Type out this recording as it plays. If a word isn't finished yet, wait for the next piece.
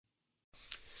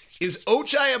Is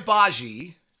Ochai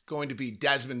Agbaji going to be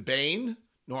Desmond Bain,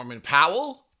 Norman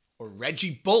Powell, or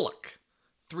Reggie Bullock?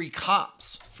 3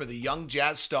 comps for the young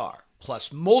Jazz star,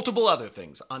 plus multiple other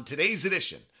things on today's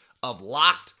edition of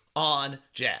Locked on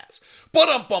Jazz. Pow.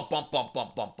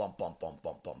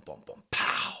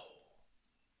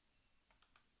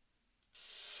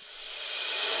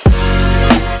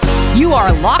 You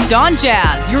are Locked on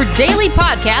Jazz, your daily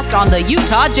podcast on the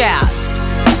Utah Jazz.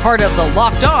 Part of the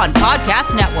Locked on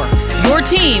Podcast Network, your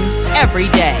team every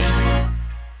day.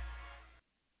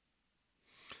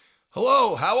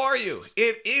 Hello, how are you?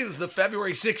 It is the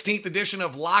February 16th edition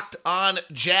of Locked on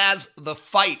Jazz. The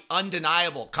fight,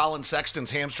 undeniable. Colin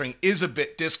Sexton's hamstring is a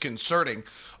bit disconcerting.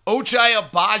 Ochai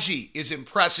Agbaji is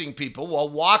impressing people, while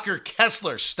Walker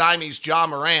Kessler stymies Ja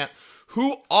Morant.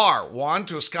 Who are Juan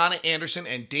Toscano-Anderson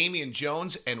and Damian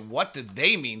Jones, and what do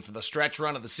they mean for the stretch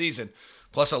run of the season?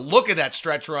 Plus a look at that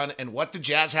stretch run and what the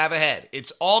Jazz have ahead.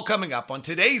 It's all coming up on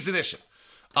today's edition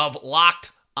of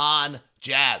Locked on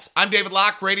Jazz. I'm David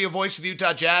Locke, radio voice of the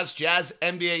Utah Jazz, Jazz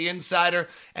NBA insider,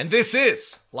 and this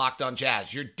is Locked on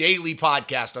Jazz, your daily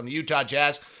podcast on the Utah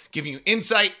Jazz, giving you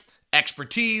insight,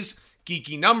 expertise,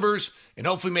 geeky numbers, and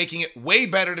hopefully making it way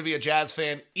better to be a Jazz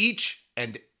fan each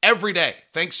and every day.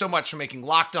 Thanks so much for making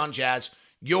Locked on Jazz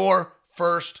your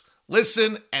first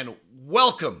listen, and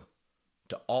welcome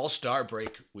to All-Star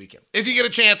Break Weekend. If you get a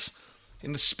chance,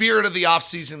 in the spirit of the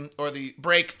offseason or the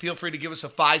break, feel free to give us a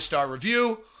 5-star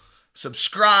review,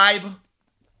 subscribe,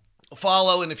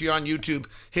 follow, and if you're on YouTube,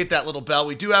 hit that little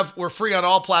bell. We're free on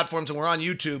all platforms, and we're on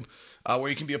YouTube, where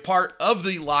you can be a part of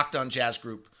the Locked on Jazz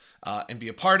group, and be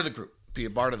a part of the group, be a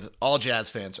part of all Jazz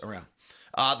fans around.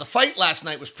 The fight last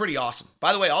night was pretty awesome.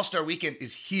 By the way, All-Star Weekend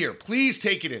is here. Please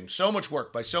take it in. So much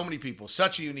work by so many people.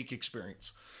 Such a unique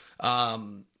experience.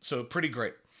 So pretty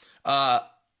great. And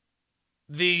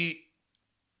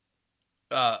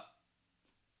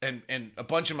a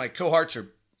bunch of my cohorts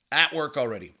are at work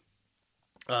already.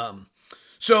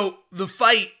 So the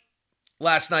fight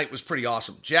last night was pretty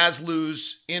awesome. Jazz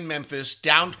lose in Memphis,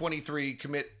 down 23,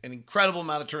 commit an incredible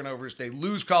amount of turnovers. They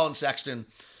lose Colin Sexton.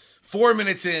 4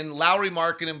 minutes in, Lauri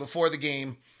Markkanen before the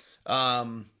game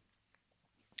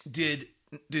did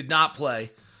not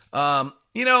play. I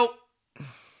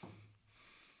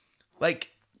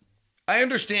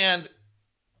understand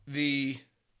the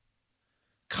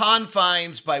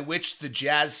confines by which the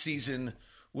Jazz season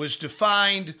was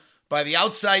defined by the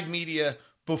outside media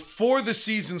before the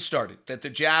season started, that the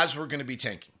Jazz were going to be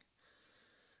tanking.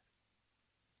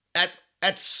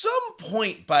 At some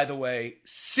point, by the way,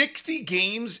 60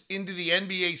 games into the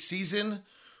NBA season,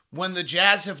 when the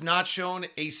Jazz have not shown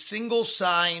a single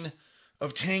sign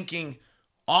of tanking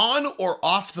on or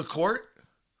off the court,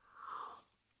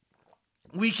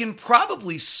 we can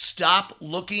probably stop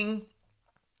looking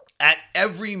at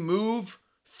every move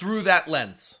through that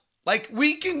lens. Like,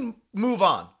 we can move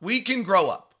on. We can grow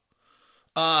up.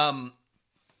 I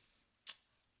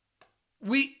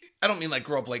don't mean like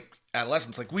grow up like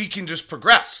adolescence. Like, we can just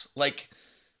progress. Like,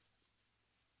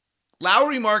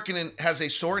 Lauri Markkanen has a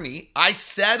sore knee. I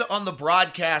said on the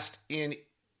broadcast in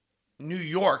New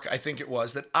York, I think it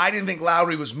was, that I didn't think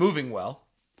Lauri was moving well.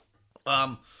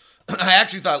 I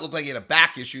actually thought it looked like he had a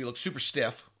back issue. He looked super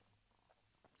stiff.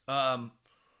 I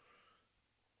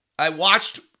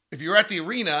watched, if you were at the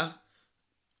arena,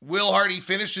 Will Hardy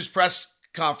finished his press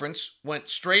conference, went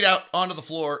straight out onto the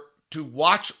floor to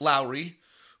watch Lauri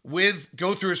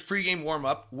go through his pregame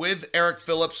warm-up with Eric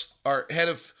Phillips, our head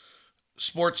of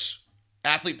sports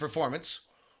athlete performance,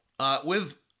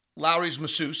 with Lauri's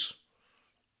masseuse,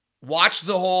 watched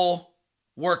the whole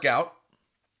workout.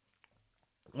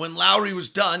 When Lauri was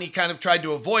done, he kind of tried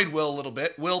to avoid Will a little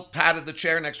bit. Will patted the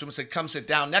chair next to him and said, "Come sit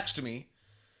down next to me."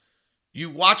 You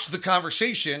watched the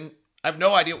conversation. I have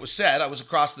no idea what was said. I was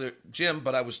across the gym,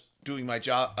 but I was doing my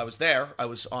job. I was there. I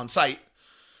was on site.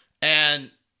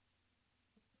 And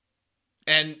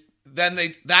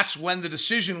then that's when the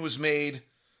decision was made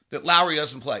that Lauri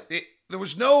doesn't play.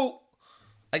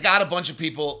 I got a bunch of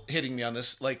people hitting me on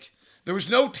this. Like, there was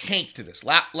no tank to this.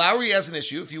 Lauri has an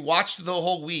issue. If you watched the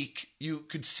whole week, you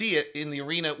could see it in the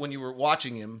arena when you were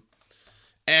watching him.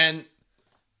 And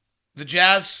the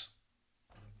Jazz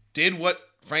did what,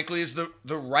 frankly, is the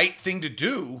right thing to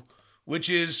do, which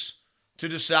is to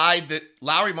decide that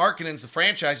Lauri Markkanen's the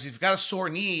franchise. If you've got a sore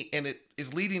knee and it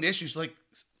is leading to issues, like,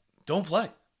 don't play.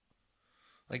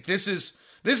 Like, this is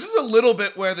a little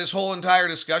bit where this whole entire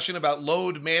discussion about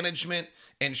load management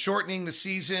and shortening the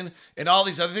season and all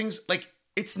these other things, like,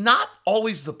 it's not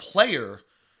always the player,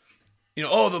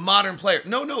 the modern player.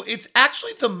 No, it's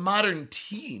actually the modern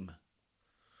team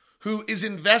who is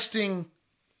investing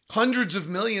hundreds of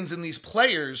millions in these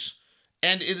players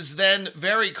and is then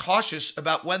very cautious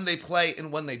about when they play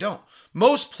and when they don't.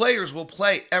 Most players will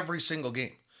play every single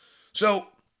game. So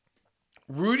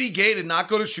Rudy Gay did not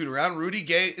go to shoot around. Rudy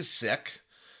Gay is sick.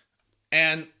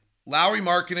 And Lauri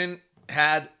Markkanen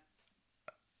had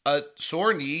a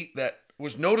sore knee that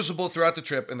was noticeable throughout the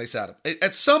trip, and they sat him.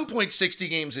 At some point, 60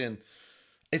 games in,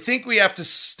 I think we have to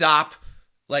stop.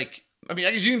 I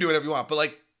guess you can do whatever you want,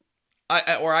 but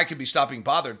I could be stopping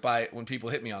bothered by it when people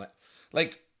hit me on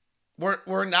it.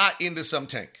 We're not into some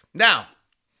tank. Now,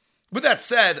 with that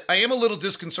said, I am a little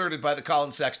disconcerted by the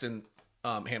Colin Sexton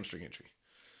hamstring injury.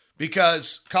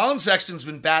 Because Colin Sexton's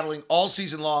been battling all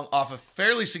season long off a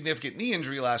fairly significant knee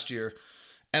injury last year.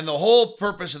 And the whole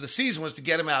purpose of the season was to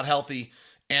get him out healthy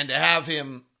and to have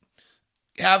him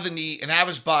have the knee and have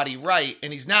his body right.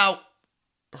 And he's now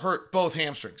hurt both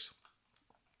hamstrings.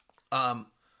 And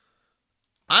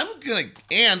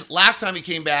last time he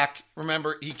came back,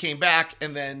 remember, he came back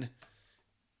and then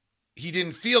he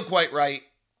didn't feel quite right.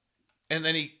 And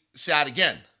then he sat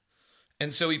again.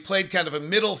 And so he played kind of a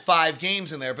middle 5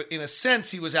 games in there, but in a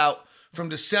sense, he was out from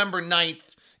December 9th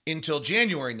until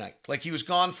January 9th. He was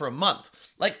gone for a month.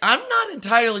 I'm not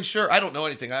entirely sure. I don't know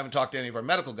anything. I haven't talked to any of our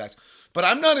medical guys, but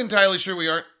I'm not entirely sure we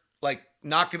aren't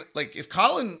not going to, if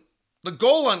Colin, the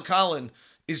goal on Colin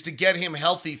is to get him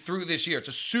healthy through this year. It's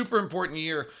a super important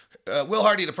year. Will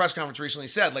Hardy at a press conference recently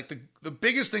said, the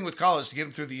biggest thing with Colin is to get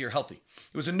him through the year healthy.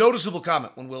 It was a noticeable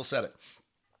comment when Will said it.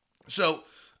 So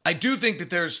I do think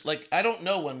that there's, I don't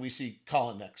know when we see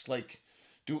Colin next.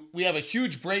 Do we have a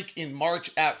huge break in March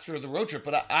after the road trip?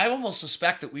 But I almost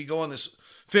suspect that we go on this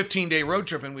 15-day road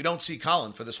trip and we don't see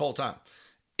Colin for this whole time.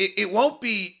 It won't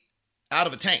be out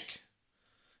of a tank.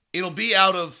 It'll be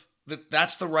out of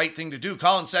that's the right thing to do.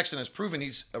 Colin Sexton has proven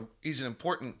he's an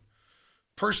important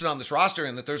person on this roster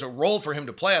and that there's a role for him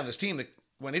to play on this team that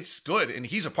when it's good, and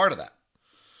he's a part of that.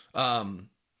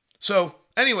 So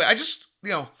anyway, I just,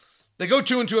 they go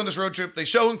 2-2 on this road trip. They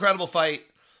show incredible fight.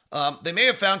 They may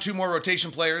have found 2 more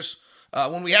rotation players.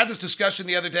 When we had this discussion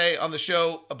the other day on the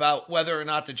show about whether or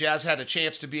not the Jazz had a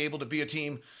chance to be able to be a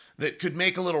team that could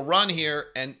make a little run here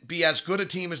and be as good a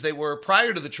team as they were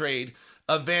prior to the trade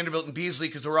of Vanderbilt and Beasley,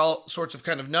 because there were all sorts of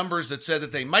kind of numbers that said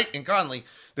that they might, and Conley,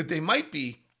 that they might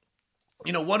be.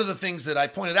 One of the things that I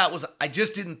pointed out was I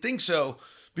just didn't think so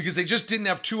because they just didn't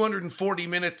have 240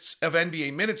 minutes of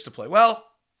NBA minutes to play. Well,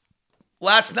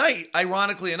 last night,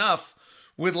 ironically enough,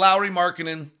 with Lauri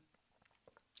Markkanen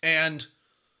and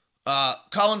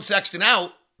Colin Sexton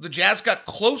out, the Jazz got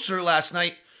closer last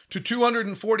night to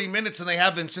 240 minutes than they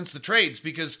have been since the trades,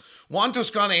 because Juan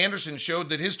Toscano-Anderson showed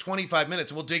that his 25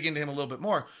 minutes, and we'll dig into him a little bit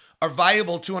more, are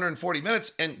viable 240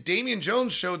 minutes. And Damian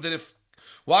Jones showed that if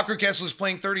Walker Kessler's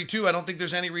playing 32, I don't think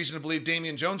there's any reason to believe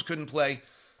Damian Jones couldn't play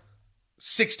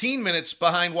 16 minutes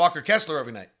behind Walker Kessler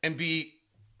every night and be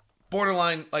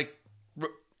borderline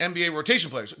NBA rotation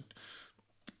players.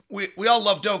 We all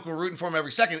love Doak. We're rooting for him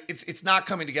every second. It's not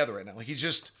coming together right now.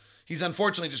 He's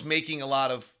unfortunately just making a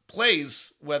lot of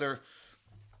plays, whether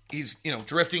he's,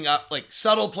 drifting up,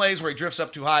 subtle plays where he drifts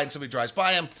up too high and somebody drives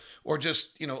by him, or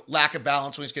just, lack of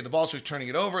balance when he's getting the ball, so he's turning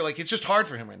it over. It's just hard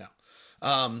for him right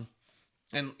now.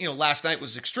 And last night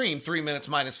was extreme. 3 minutes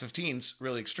minus 15's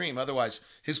really extreme. Otherwise,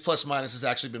 his plus minus has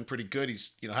actually been pretty good.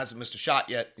 He's, hasn't missed a shot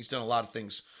yet. He's done a lot of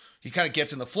things. He kind of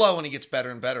gets in the flow and he gets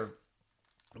better and better.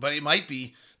 But it might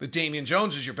be that Damian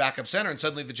Jones is your backup center, and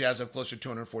suddenly the Jazz have closer to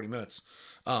 240 minutes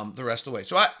the rest of the way.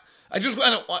 So I just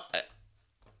want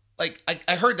to,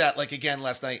 I heard that, again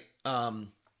last night,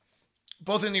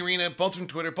 both in the arena, both from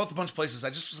Twitter, both a bunch of places. I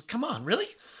just was like, come on, really?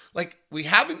 We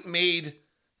haven't made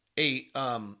a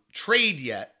trade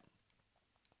yet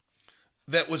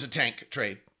that was a tank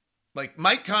trade.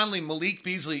 Mike Conley, Malik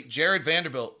Beasley, Jared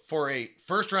Vanderbilt for a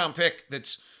first-round pick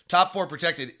that's top 4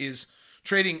 protected is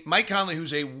trading Mike Conley,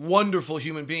 who's a wonderful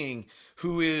human being,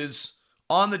 who is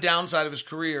on the downside of his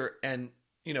career and,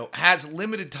 has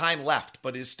limited time left,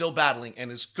 but is still battling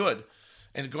and is good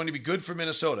and going to be good for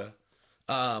Minnesota.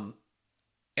 And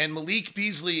Malik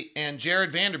Beasley and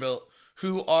Jared Vanderbilt,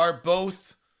 who are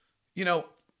both,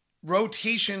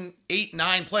 rotation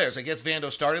 8-9 players. I guess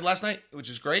Vando started last night, which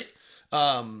is great.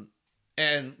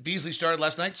 And Beasley started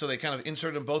last night, so they kind of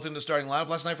inserted them both into the starting lineup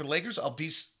last night for the Lakers.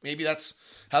 Maybe that's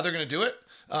how they're going to do it.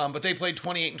 But they played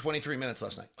 28 and 23 minutes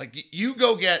last night. You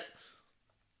go get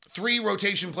 3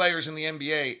 rotation players in the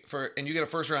NBA and you get a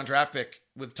first-round draft pick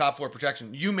with top 4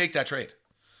 protection. You make that trade.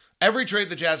 Every trade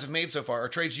the Jazz have made so far are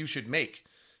trades you should make,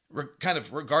 kind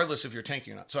of regardless if you're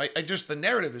tanking or not. So the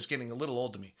narrative is getting a little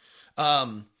old to me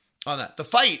on that. The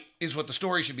fight is what the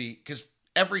story should be, because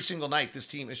every single night this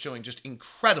team is showing just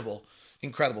incredible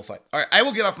Incredible fight. All right, I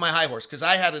will get off my high horse because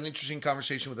I had an interesting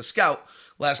conversation with a scout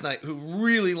last night who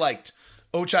really liked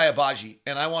Ochai Agbaji,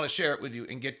 and I want to share it with you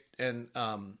and get and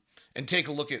take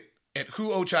a look at who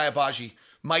Ochai Agbaji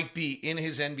might be in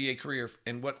his NBA career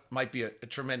and what might be a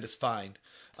tremendous find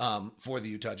for the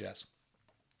Utah Jazz.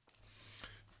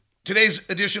 Today's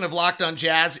edition of Locked On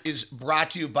Jazz is brought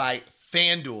to you by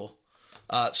FanDuel.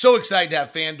 So excited to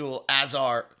have FanDuel as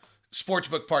our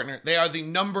sportsbook partner. They are the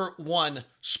 #1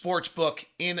 sportsbook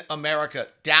in America.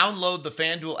 Download the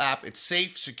FanDuel app. It's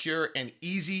safe, secure, and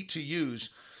easy to use.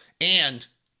 And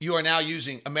you are now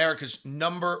using America's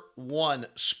 #1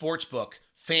 sportsbook,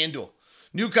 FanDuel.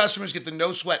 New customers get the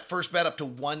no-sweat first bet up to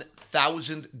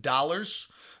 $1,000.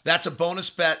 That's a bonus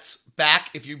bet back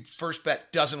if your first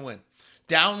bet doesn't win.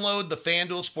 Download the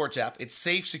FanDuel Sports app. It's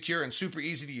safe, secure, and super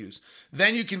easy to use.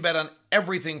 Then you can bet on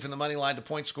everything from the money line to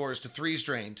point scores to threes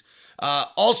drained.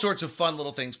 All sorts of fun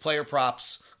little things, player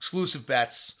props, exclusive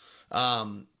bets.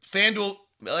 FanDuel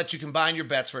lets you combine your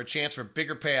bets for a chance for a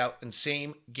bigger payout and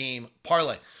same game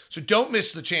parlay. So don't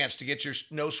miss the chance to get your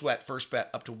no sweat first bet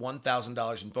up to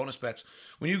 $1,000 in bonus bets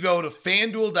when you go to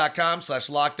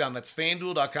FanDuel.com/lockedon. That's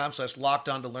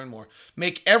FanDuel.com/lockedon to learn more.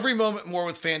 Make every moment more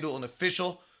with FanDuel, an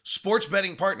official sports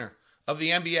betting partner of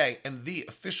the NBA and the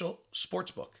official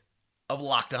sportsbook of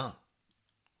Locked On.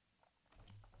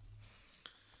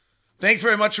 Thanks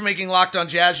very much for making Locked On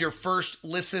Jazz your first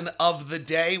listen of the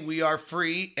day. We are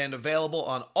free and available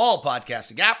on all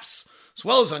podcasting apps, as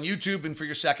well as on YouTube. And for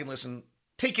your second listen,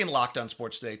 take in Locked On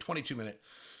Sports Today, 22-minute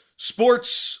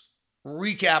sports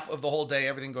recap of the whole day,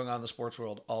 everything going on in the sports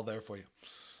world, all there for you.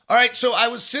 All right, so I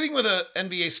was sitting with an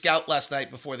NBA scout last night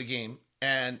before the game,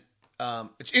 and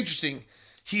it's interesting.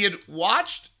 He had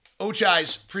watched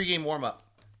Ochai's pregame warm-up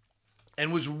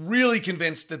and was really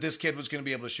convinced that this kid was going to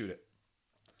be able to shoot it.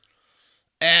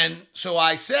 And so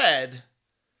I said,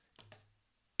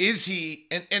 is he,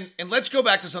 and let's go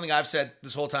back to something I've said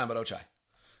this whole time about Ochai.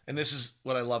 And this is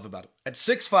what I love about him. At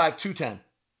 6'5", 210,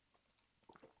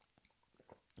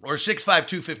 or 6'5",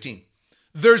 215,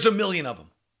 there's a million of them,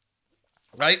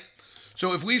 right?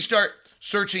 So if we start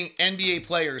searching NBA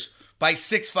players by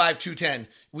 6'5", 210,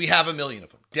 we have a million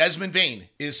of them. Desmond Bane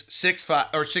is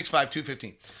 6'5",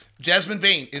 215. Desmond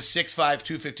Bane is 6'5",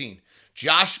 215.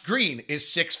 Josh Green is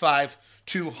 6'5",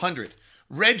 200.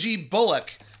 Reggie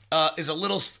Bullock is a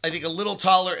little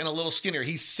taller and a little skinnier.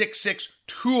 He's 6'6",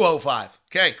 205.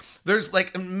 Okay, there's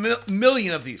like a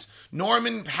million of these.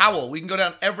 Norman Powell, we can go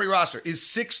down every roster, is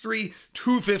 6'3",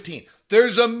 215.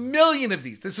 There's a million of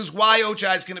these. This is why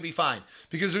Ochai is going to be fine,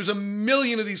 because there's a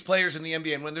million of these players in the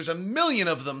NBA, and when there's a million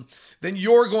of them, then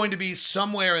you're going to be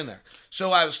somewhere in there.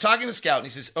 So I was talking to Scout, and he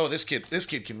says, "Oh, this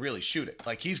kid can really shoot it.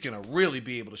 Like, he's going to really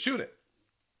be able to shoot it."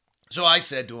 So I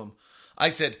said to him,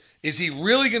 is he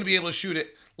really going to be able to shoot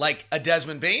it like a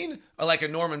Desmond Bane or like a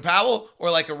Norman Powell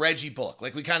or like a Reggie Bullock?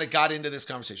 Like, we kind of got into this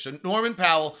conversation. So Norman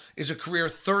Powell is a career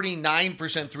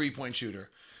 39% three-point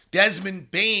shooter. Desmond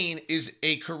Bane is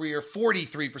a career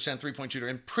 43% three-point shooter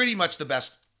and pretty much the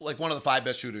best, like one of the 5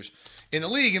 best shooters in the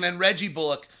league. And then Reggie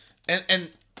Bullock and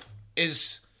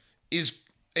is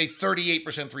a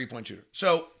 38% three-point shooter.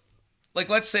 So, like,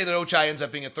 let's say that Ochai ends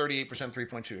up being a 38%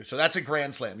 three-point shooter. So that's a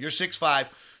grand slam. You're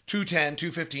 6'5", 210,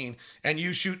 215, and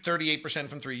you shoot 38%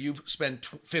 from three. You spend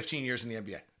 15 years in the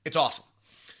NBA. It's awesome.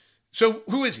 So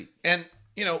who is he? And,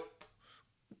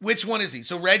 which one is he?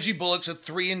 So Reggie Bullock's a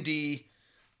 3-and-D,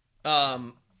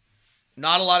 not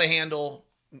a lot of handle,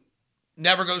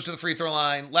 never goes to the free throw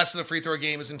line, less than a free throw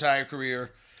game his entire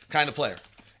career kind of player.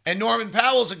 And Norman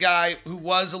Powell's a guy who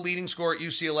was a leading scorer at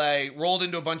UCLA, rolled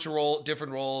into a bunch of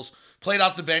different roles, played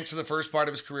off the bench for the first part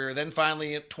of his career. Then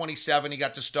finally at 27, he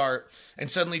got to start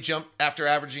and suddenly jumped after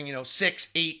averaging, 6,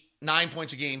 8, 9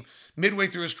 points a game. Midway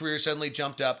through his career, suddenly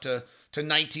jumped up to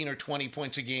 19 or 20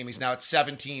 points a game. He's now at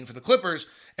 17 for the Clippers.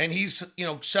 And he's,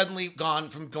 suddenly gone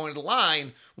from going to the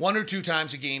line 1 or 2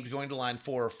 times a game to going to the line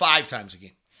 4 or 5 times a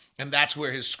game. And that's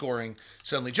where his scoring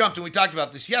suddenly jumped. And we talked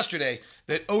about this yesterday,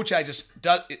 that Ochai just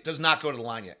does not go to the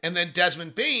line yet. And then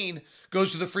Desmond Bane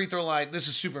goes to the free throw line. This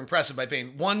is super impressive by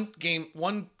Bane.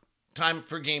 1 time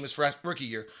per game his rookie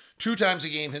year, 2 times a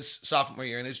game his sophomore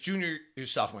year, and his second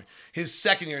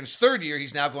year and his third year,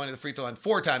 he's now going to the free throw line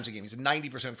 4 times a game. He's a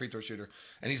 90% free throw shooter,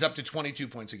 and he's up to 22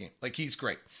 points a game. Like, he's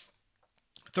great.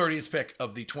 30th pick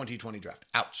of the 2020 draft.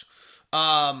 Ouch.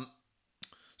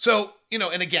 So,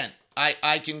 and again,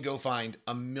 I can go find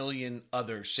a million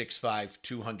other 6'5",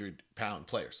 200-pound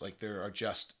players. Like, there are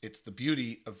just, it's the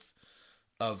beauty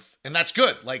of, and that's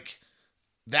good. Like,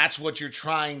 that's what you're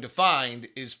trying to find,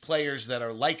 is players that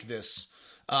are like this.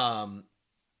 And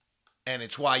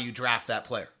it's why you draft that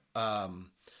player.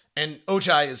 And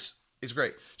Ochai is is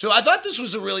great. So I thought this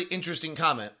was a really interesting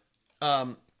comment.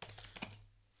 And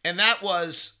that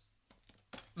was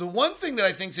the one thing that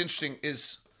I think is interesting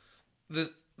is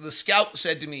the scout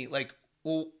said to me, like,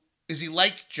 well, is he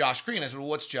like Josh Green? I said, well,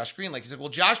 what's Josh Green like? He said, well,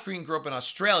 Josh Green grew up in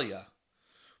Australia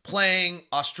playing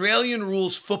Australian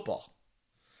rules football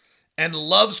and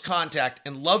loves contact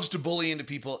and loves to bully into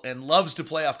people and loves to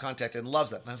play off contact and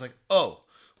loves that. And I was like, oh,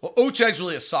 well, Ochai's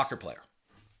really a soccer player.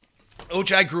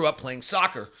 Ochai grew up playing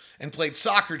soccer and played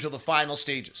soccer till the final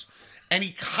stages. And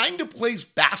he kind of plays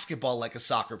basketball like a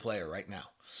soccer player right now.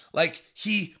 Like,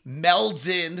 he melds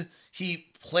in, he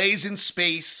plays in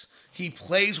space, he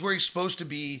plays where he's supposed to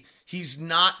be. He's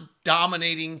not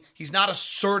dominating, he's not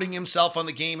asserting himself on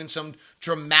the game in some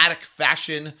dramatic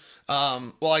fashion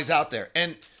while he's out there.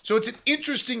 And so it's an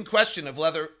interesting question of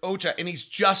whether Ochai, and he's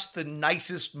just the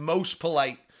nicest, most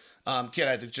polite kid.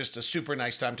 I had just a super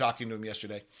nice time talking to him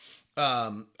yesterday.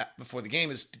 Before the game.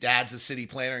 His dad's a city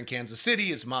planner in Kansas City.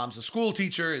 His mom's a school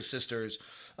teacher. His sister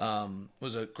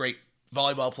was a great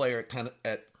volleyball player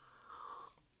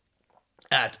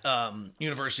at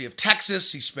University of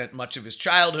Texas. He spent much of his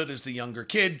childhood as the younger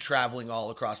kid traveling all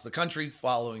across the country,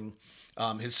 following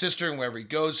his sister and wherever he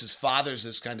goes. His father's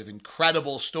this kind of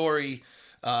incredible story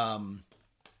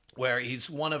where he's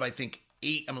one of, I think,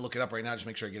 8. I'm going to look it up right now just to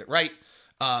make sure I get it right.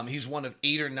 He's one of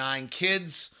 8 or 9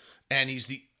 kids, and he's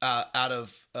the out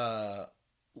of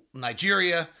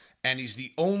Nigeria, and he's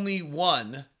the only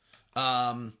one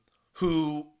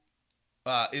who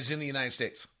is in the United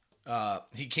States.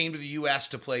 He came to the U.S.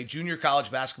 to play junior college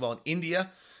basketball in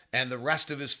India, and the rest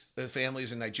of his family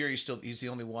is in Nigeria. He's the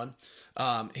only one.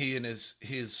 He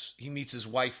meets his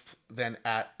wife then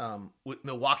at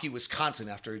Milwaukee, Wisconsin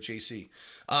after a JC.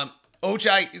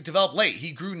 Ochai developed late.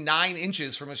 He grew 9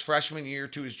 inches from his freshman year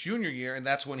to his junior year, and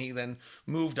that's when he then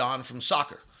moved on from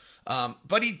soccer.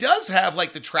 But he does have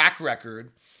like the track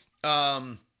record.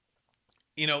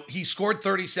 He scored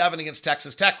 37 against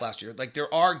Texas Tech last year. Like,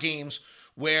 there are games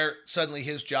where suddenly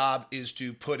his job is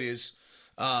to put his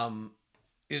kind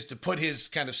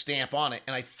of stamp on it.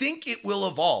 And I think it will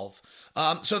evolve.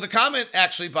 So the comment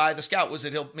actually by the scout was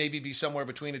that he'll maybe be somewhere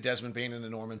between a Desmond Bane and a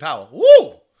Norman Powell.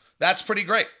 Woo! That's pretty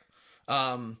great.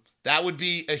 That would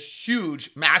be a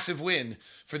huge, massive win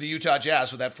for the Utah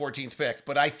Jazz with that 14th pick.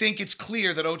 But I think it's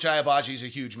clear that Ochai Agbaji is a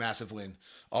huge, massive win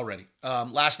already.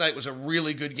 Last night was a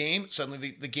really good game.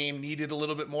 Suddenly the game needed a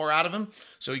little bit more out of him.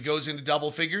 So he goes into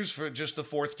double figures for just the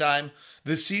 4th time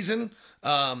this season.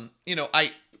 I'm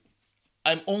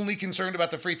only concerned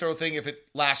about the free throw thing if it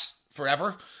lasts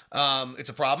forever. It's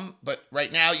a problem. But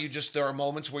right now, there are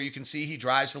moments where you can see he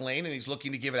drives the lane and he's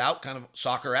looking to give it out, kind of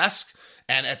soccer-esque.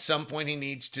 And at some point, he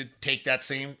needs to take that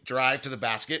same drive to the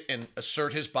basket and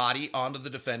assert his body onto the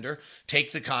defender,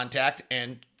 take the contact,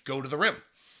 and go to the rim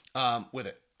with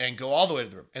it, and go all the way to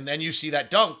the rim. And then you see that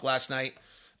dunk last night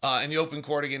in the open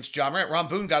court against Ja Morant. Ron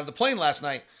Boone got on the plane last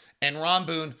night, and Ron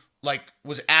Boone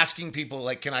was asking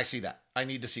people, can I see that? I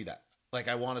need to see that.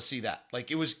 I want to see that.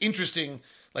 It was interesting.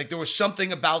 There was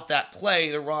something about that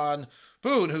play to Ron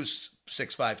Boone, who's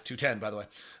 6'5", 210, by the way,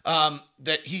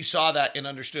 that he saw that and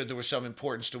understood there was some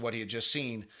importance to what he had just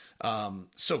seen.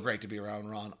 So great to be around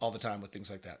Ron all the time with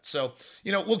things like that. So,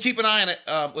 we'll keep an eye on it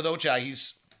with Ochai.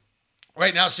 He's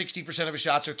right now 60% of his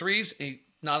shots are threes. He's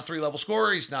not a 3-level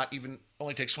scorer. He's not even,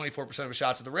 only takes 24% of his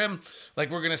shots at the rim. We're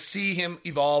going to see him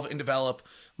evolve and develop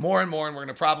more and more, and we're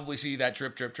going to probably see that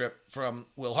drip from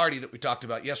Will Hardy that we talked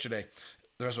about yesterday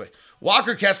the rest of the way.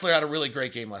 Walker Kessler had a really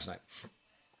great game last night.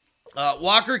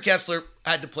 Walker Kessler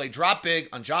had to play drop big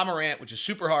on Ja Morant, which is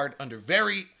super hard under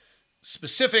very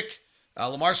specific,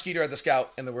 Lamar Skeeter had the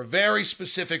scout, and there were very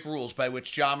specific rules by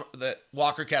which that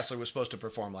Walker Kessler was supposed to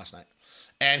perform last night.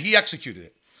 And he executed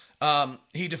it.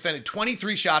 He defended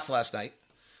 23 shots last night.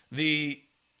 The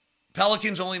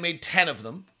Pelicans only made 10 of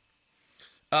them.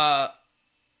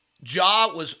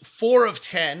 Ja was 4 of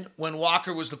 10 when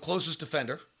Walker was the closest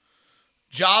defender.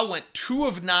 Ja went 2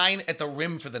 of 9 at the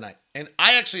rim for the night. And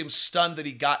I actually am stunned that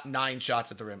he got 9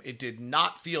 shots at the rim. It did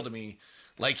not feel to me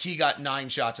like he got 9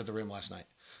 shots at the rim last night.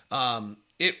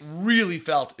 It really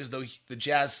felt as though the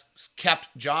Jazz kept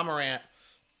Ja Morant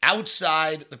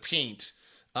outside the paint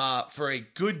for a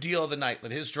good deal of the night.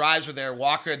 That his drives were there,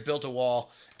 Walker had built a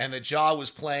wall, and that Ja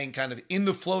was playing kind of in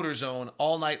the floater zone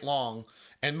all night long.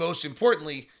 And most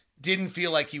importantly, didn't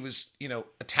feel like he was,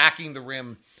 attacking the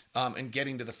rim and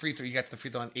getting to the free throw. He got to the free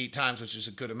throw on 8 times, which is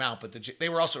a good amount. But they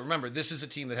were also, remember, this is a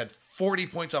team that had 40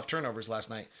 points off turnovers last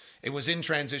night. It was in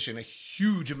transition, a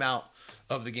huge amount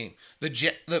of the game.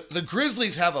 The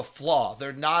Grizzlies have a flaw.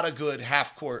 They're not a good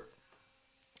half-court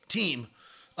team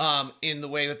in the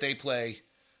way that they play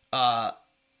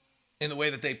in the way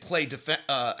that they play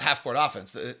half-court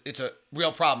offense. It's a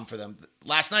real problem for them.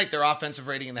 Last night, their offensive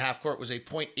rating in the half-court was a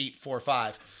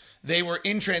 .845. They were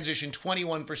in transition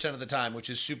 21% of the time, which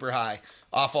is super high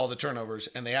off all the turnovers,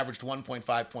 and they averaged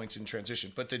 1.5 points in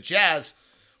transition. But the Jazz,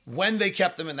 when they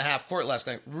kept them in the half-court last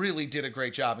night, really did a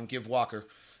great job, and give Walker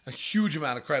a huge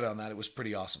amount of credit on that. It was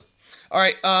pretty awesome. All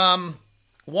right,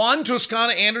 Juan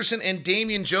Toscano Anderson and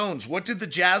Damian Jones. What did the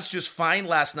Jazz just find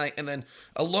last night? And then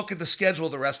a look at the schedule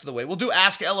the rest of the way. We'll do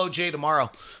Ask LOJ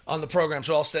tomorrow on the program,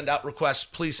 so I'll send out requests.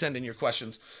 Please send in your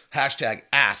questions. Hashtag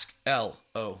Ask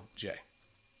LOJ.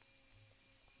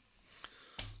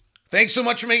 Thanks so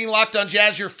much for making Locked On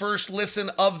Jazz your first listen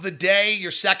of the day.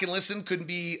 Your second listen could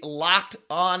be Locked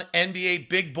On NBA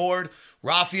Big Board.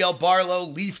 Rafael Barlow,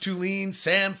 Leaf Tulane,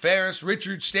 Sam Ferris,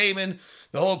 Richard Stamen.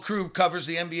 The whole crew covers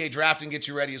the NBA draft and gets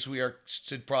you ready as we are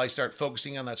to probably start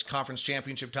focusing on that conference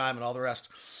championship time and all the rest.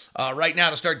 Right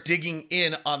now to start digging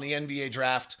in on the NBA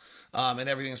draft and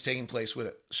everything that's taking place with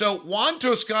it. So Juan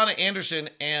Toscano Anderson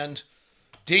and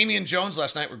Damian Jones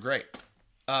last night were great.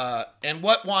 And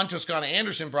what Juan Toscano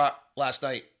Anderson brought last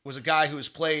night was a guy who has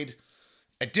played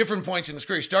at different points in his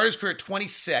career. He started his career at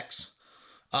 26.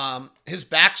 His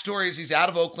backstory is he's out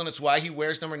of Oakland. It's why he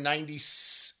wears number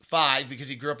 95, because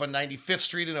he grew up on 95th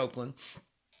Street in Oakland.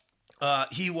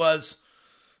 He went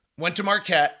to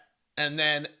Marquette, and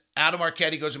then out of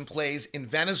Marquette, he goes and plays in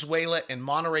Venezuela and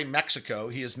Monterrey, Mexico.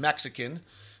 He is Mexican.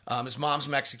 His mom's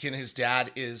Mexican. His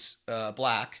dad is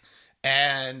black.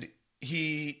 And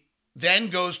he then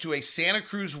goes to a Santa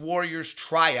Cruz Warriors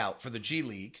tryout for the G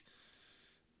League,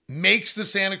 makes the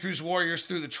Santa Cruz Warriors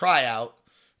through the tryout.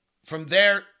 From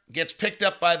there, gets picked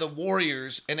up by the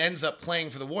Warriors and ends up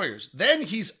playing for the Warriors. Then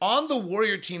he's on the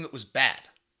Warrior team that was bad.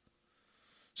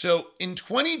 So in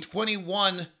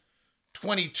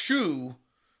 2021-22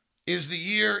 is the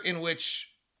year in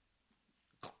which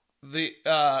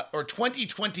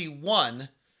 2021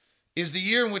 is the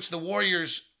year in which the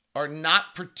Warriors are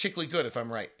not particularly good, if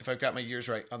I'm right, if I've got my years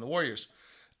right on the Warriors.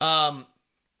 And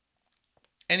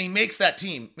he makes that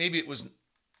team. Maybe it was,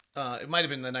 it might have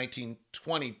been the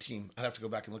 1920 team. I'd have to go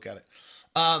back and look at it.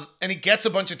 And he gets a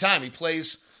bunch of time. He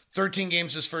plays 13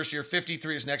 games his first year,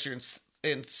 53 his next year,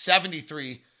 and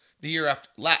 73 the year after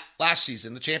last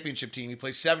season, the championship team. He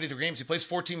plays 73 games. He plays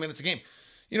 14 minutes a game.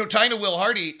 You know, talking to Will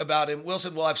Hardy about him, Will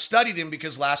said, well, I've studied him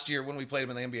because last year when we played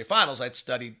him in the NBA Finals, I'd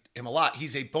studied him a lot.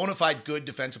 He's a bona fide good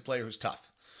defensive player who's tough.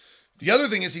 The other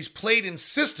thing is he's played in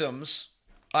systems,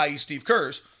 i.e. Steve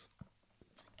Kerr's,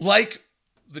 like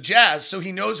the Jazz, so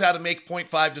he knows how to make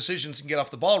 0.5 decisions and get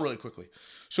off the ball really quickly.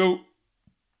 So,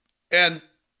 and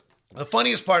the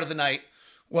funniest part of the night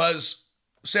was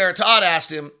Sarah Todd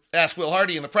asked Will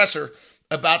Hardy in the presser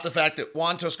about the fact that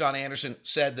Juan Toscano Anderson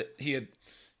said that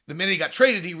the minute he got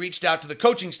traded, he reached out to the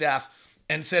coaching staff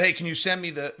and said, hey, can you send me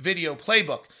the video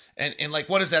playbook? And like,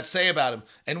 what does that say about him?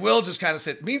 And Will just kind of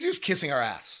said, it means he was kissing our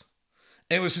ass.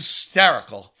 And it was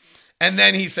hysterical. And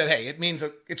then he said, hey, it means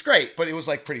it's great, but it was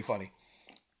like pretty funny.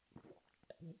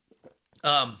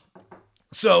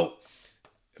 So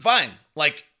fine.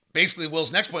 Like basically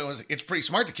Will's next point was it's pretty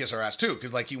smart to kiss our ass too.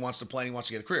 Cause like he wants to play and he wants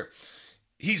to get a career.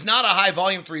 He's not a high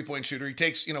volume 3-point shooter. He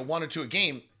takes, 1 or 2 a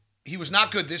game. He was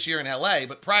not good this year in LA,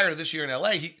 but prior to this year in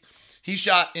LA, he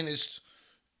shot in his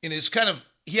kind of,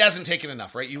 he hasn't taken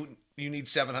enough, right? You need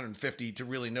 750 to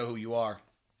really know who you are.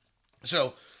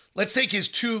 So let's take his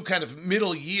 2 kind of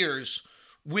middle years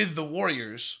with the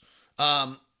Warriors,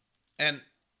 and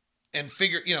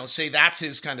figure, say that's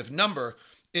his kind of number,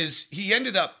 is he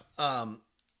ended up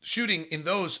shooting in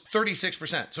those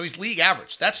 36%. So he's league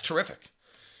average. That's terrific.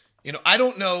 I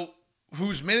don't know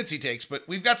whose minutes he takes, but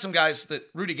we've got some guys that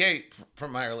Rudy Gay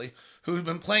primarily who've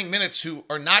been playing minutes who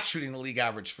are not shooting the league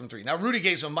average from 3. Now, Rudy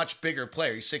Gay's a much bigger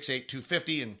player. He's 6'8",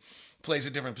 250 and plays a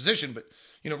different position, but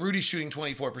Rudy's shooting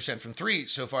 24% from 3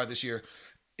 so far this year.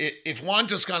 If Juan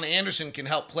Toscano Anderson can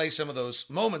help play some of those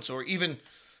moments, or even,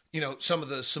 some of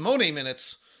the Simone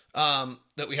minutes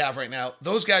that we have right now,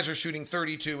 those guys are shooting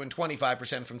 32 and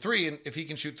 25% from 3. And if he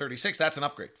can shoot 36, that's an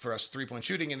upgrade for us 3-point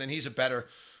shooting. And then he's a better,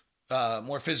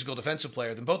 more physical defensive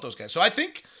player than both those guys. So I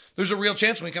think there's a real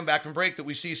chance when we come back from break that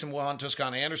we see some Juan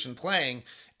Toscano Anderson playing,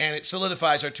 and it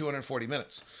solidifies our 240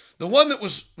 minutes. The one that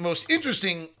was most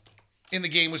interesting in the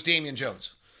game was Damian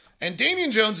Jones. And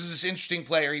Damian Jones is this interesting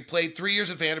player. He played 3 years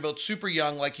at Vanderbilt, super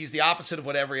young, like he's the opposite of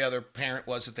what every other parent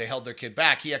was that they held their kid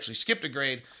back. He actually skipped a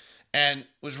grade and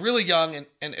was really young. And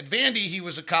at Vandy, he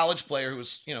was a college player who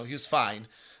was, he was fine.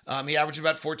 He averaged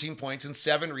about 14 points and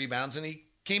 7 rebounds, and he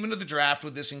came into the draft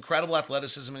with this incredible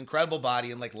athleticism, incredible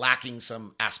body, and like lacking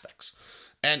some aspects.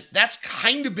 And that's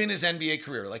kind of been his NBA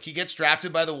career. Like he gets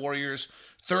drafted by the Warriors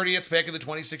 30th pick of the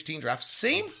 2016 draft.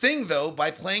 Same thing, though,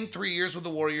 by playing 3 years with the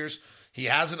Warriors, he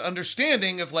has an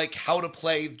understanding of like how to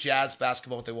play Jazz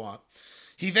basketball, what they want.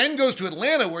 He then goes to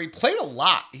Atlanta, where he played a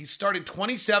lot. He started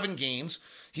 27 games.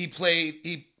 He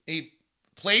played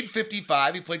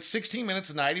 55. He played 16 minutes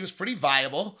a night. He was pretty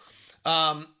viable.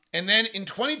 And then in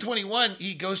 2021,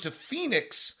 he goes to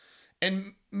Phoenix,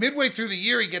 and midway through the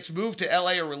year, he gets moved to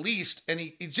LA or released, and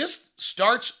he just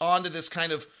starts onto this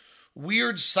kind of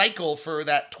weird cycle for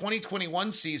that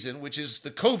 2021 season, which is the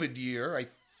COVID year, I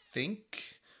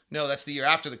think. No, that's the year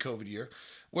after the COVID year,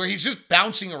 where he's just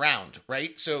bouncing around,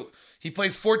 right? So he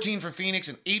plays 14 for Phoenix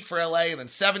and 8 for LA and then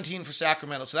 17 for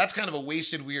Sacramento. So that's kind of a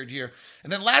wasted, weird year.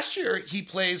 And then last year, he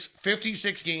plays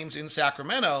 56 games in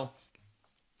Sacramento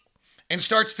and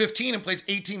starts 15 and plays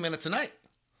 18 minutes a night.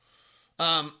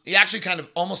 He actually kind of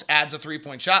almost adds a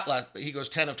three-point shot. He goes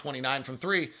 10 of 29 from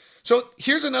three. So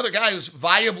here's another guy who's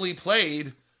viably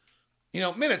played,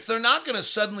 minutes. They're not going to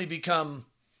suddenly become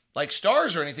like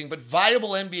stars or anything, but viable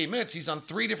NBA minutes. He's on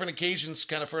 3 different occasions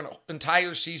kind of for an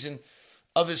entire season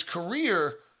of his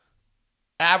career,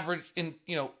 average in,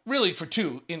 really for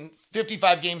 2. In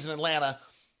 55 games in Atlanta,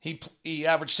 he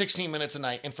averaged 16 minutes a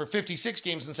night. And for 56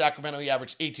 games in Sacramento, he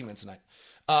averaged 18 minutes a night.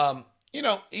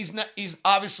 He's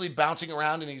obviously bouncing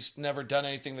around, and he's never done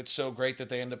anything that's so great that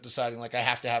they end up deciding like, I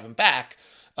have to have him back.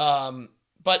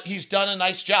 But he's done a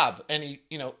nice job, and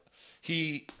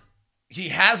he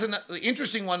has the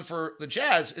interesting one for the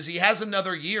Jazz is he has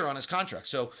another year on his contract.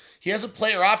 So he has a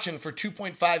player option for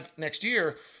 2.5 next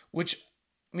year, which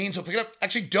means he'll pick it up.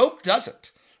 Actually, Doak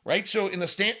doesn't, right? So in the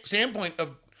standpoint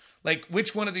of like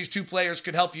which one of these two players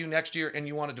could help you next year and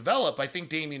you want to develop, I think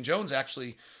Damian Jones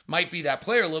actually might be that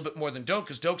player a little bit more than Doak,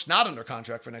 because Doak's not under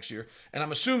contract for next year. And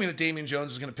I'm assuming that Damian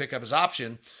Jones is going to pick up his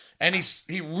option. And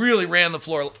he really ran the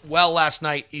floor well last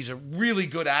night. He's a really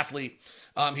good athlete.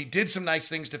 He did some nice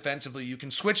things defensively. You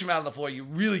can switch him out on the floor. You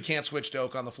really can't switch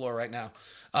Doak on the floor right now.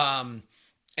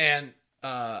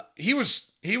 He was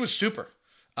super.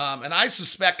 And I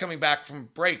suspect coming back from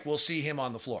break, we'll see him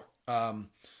on the floor. And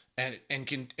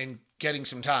getting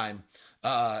some time.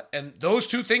 And those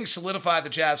two things solidify the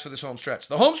Jazz for this home stretch.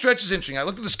 The home stretch is interesting. I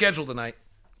looked at the schedule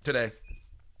today.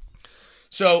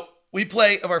 So we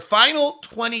play, of our final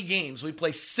 20 games, we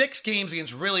play 6 games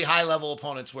against really high-level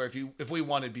opponents where if we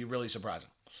won, it'd be really surprising.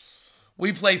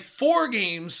 We play 4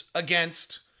 games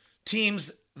against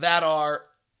teams that are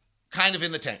kind of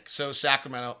in the tank. So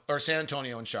Sacramento, or San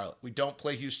Antonio and Charlotte. We don't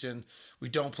play Houston. We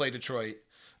don't play Detroit.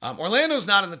 Orlando's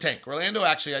not in the tank. Orlando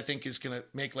actually, I think, is going to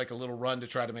make like a little run to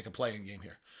try to make a play-in game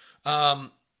here.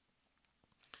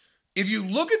 If you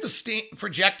look at the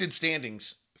projected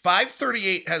standings,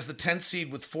 538 has the 10th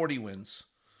seed with 40 wins.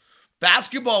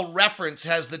 Basketball Reference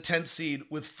has the 10th seed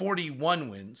with 41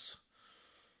 wins.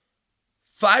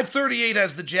 538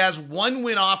 has the Jazz 1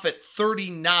 win off at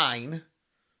 39,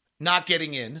 not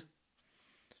getting in.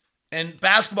 And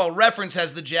Basketball Reference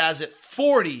has the Jazz at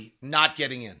 40, not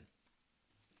getting in.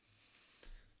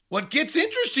 What gets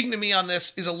interesting to me on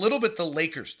this is a little bit the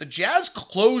Lakers. The Jazz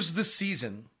closed the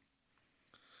season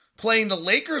playing the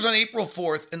Lakers on April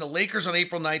 4th and the Lakers on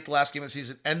April 9th, the last game of the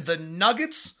season, and the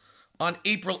Nuggets on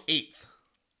April 8th.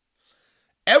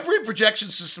 Every projection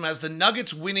system has the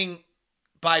Nuggets winning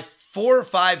by 4 or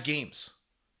 5 games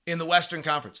in the Western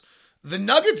Conference. The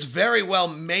Nuggets very well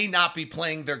may not be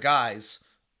playing their guys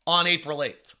on April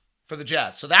 8th for the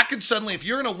Jazz. So that could suddenly, if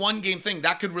you're in a one-game thing,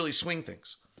 that could really swing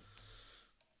things.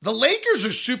 The Lakers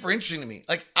are super interesting to me.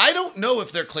 Like, I don't know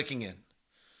if they're clicking in.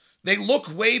 They look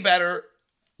way better.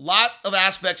 A lot of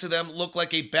aspects of them look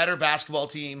like a better basketball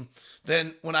team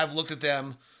than when I've looked at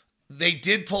them. They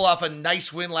did pull off a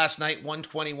nice win last night,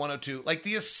 120-102. Like,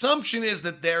 the assumption is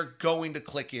that they're going to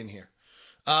click in here.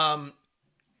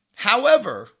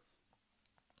 However,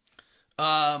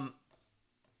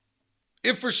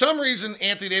 if for some reason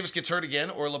Anthony Davis gets hurt again,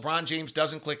 or LeBron James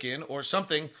doesn't click in, or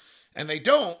something, and they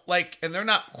don't, and they're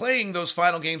not playing those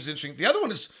final games, interesting. The other one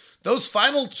is those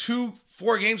final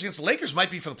 4 games against the Lakers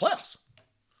might be for the playoffs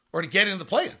or to get into the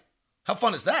play-in. How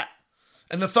fun is that?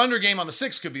 And the Thunder game on the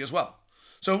 6th could be as well.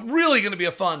 So really going to be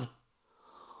a fun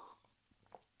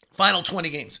final 20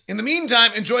 games. In the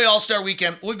meantime, enjoy All-Star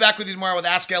Weekend. We'll be back with you tomorrow with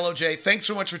Ask LOJ. Thanks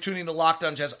so much for tuning in to Locked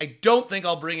On Jazz. I don't think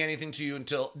I'll bring anything to you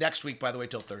until next week, by the way,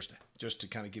 till Thursday, just to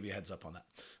kind of give you a heads up on that.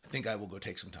 I think I will go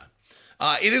take some time.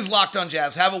 It is Locked On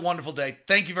Jazz. Have a wonderful day.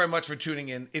 Thank you very much for tuning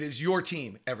in. It is your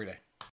team every day.